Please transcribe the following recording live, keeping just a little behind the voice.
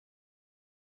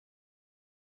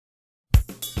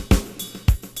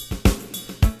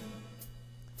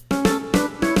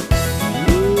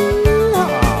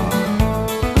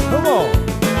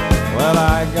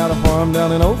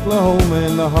Oklahoma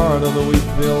in the heart of the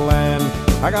wheatfield land.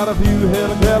 I got a few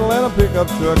head of cattle and a pickup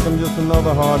truck. I'm just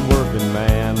another hard-working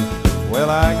man.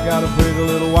 Well, I got a pretty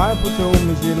little wife who told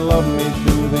me she'd love me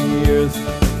through the years.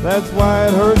 That's why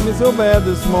it hurt me so bad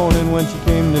this morning when she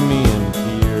came to me in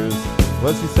tears.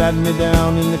 Well, she sat me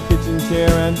down in the kitchen chair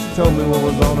and she told me what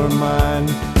was on her mind.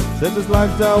 Said this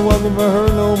lifestyle wasn't for her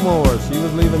no more. She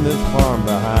was leaving this farm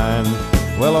behind.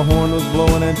 Well, a horn was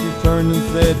blowing and she turned and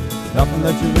said, nothing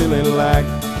that you really lack.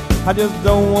 I just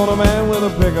don't want a man with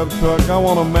a pickup truck. I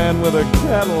want a man with a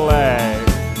Cadillac.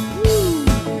 Woo.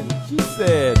 She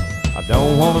said, I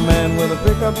don't want a man with a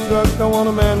pickup truck. I want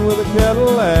a man with a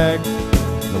Cadillac.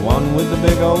 The one with the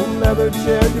big old leather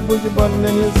chair. You push a button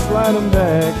and you slide them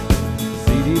back.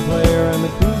 CD player and the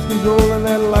cruise control and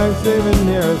that life-saving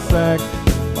near sack.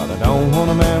 But I don't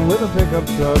want a man with a pickup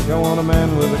truck. I want a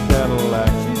man with a Cadillac.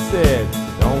 She said,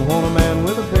 don't want a man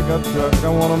with a pickup truck. I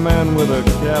want a man with a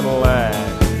Cadillac.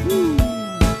 Woo.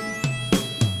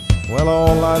 Well,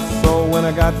 all I saw when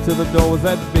I got to the door was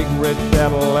that big red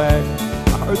Cadillac.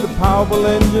 I heard the powerful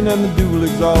engine and the dual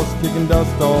exhaust kicking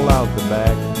dust all out the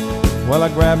back. Well, I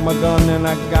grabbed my gun and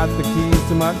I got the keys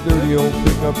to my dirty old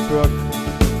pickup truck.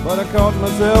 But I caught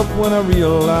myself when I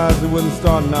realized it wouldn't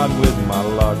start not with my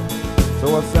luck.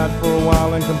 So I sat for a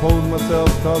while and composed myself,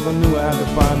 cause I knew I had to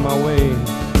find my way.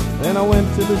 Then I went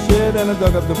to the shed and I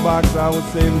dug up the box I was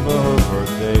saving for her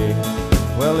birthday.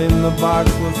 Well, in the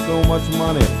box was so much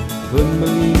money, couldn't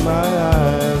believe my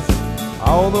eyes.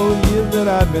 All those years that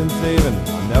I'd been saving,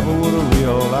 I never would have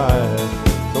realized.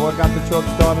 So I got the truck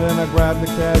started and I grabbed the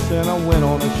cash and I went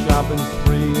on a shopping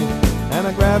spree. And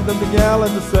I grabbed up the gal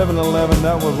at the 7-Eleven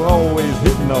that was always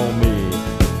hitting on me.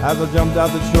 As I jumped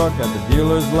out the truck at the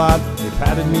dealer's lot, he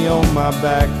patted me on my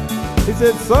back. He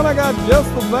said, son, I got just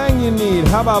the thing you need.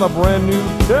 How about a brand new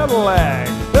Cadillac?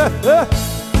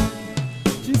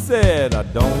 She said, I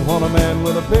don't want a man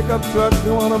with a pickup truck.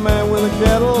 I want a man with a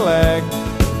Cadillac.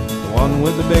 The one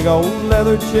with the big old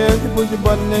leather chair. You push a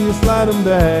button and you slide them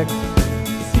back.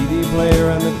 CD player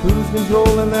and the cruise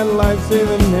control and that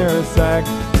life-saving hair sack.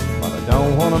 But I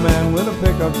don't want a man with a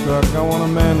pickup truck. I want a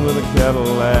man with a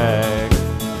Cadillac.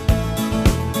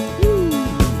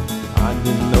 I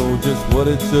didn't know just what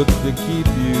it took to keep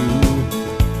you.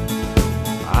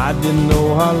 I didn't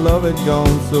know how love had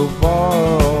gone so far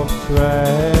off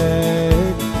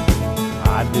track.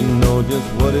 I didn't know just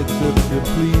what it took to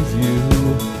please you.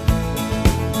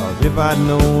 Cause if I'd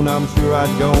known, I'm sure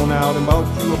I'd gone out and bought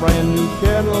you a brand new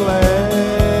Cadillac.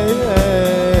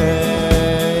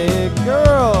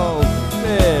 Girl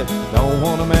said, don't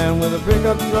want a man with a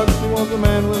pickup truck. She wants a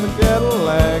man with a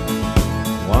Cadillac.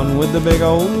 One with the big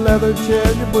old leather chair.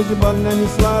 You push a button and you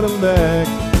slide them back.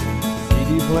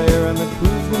 CD player and the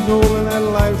cruise control and that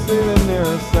life-saving near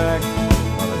sack.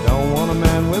 But I don't want a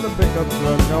man with a pickup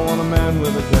truck. I want a man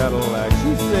with a Cadillac.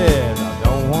 She said, I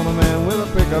don't want a man with a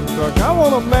pickup truck. I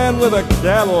want a man with a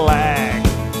Cadillac.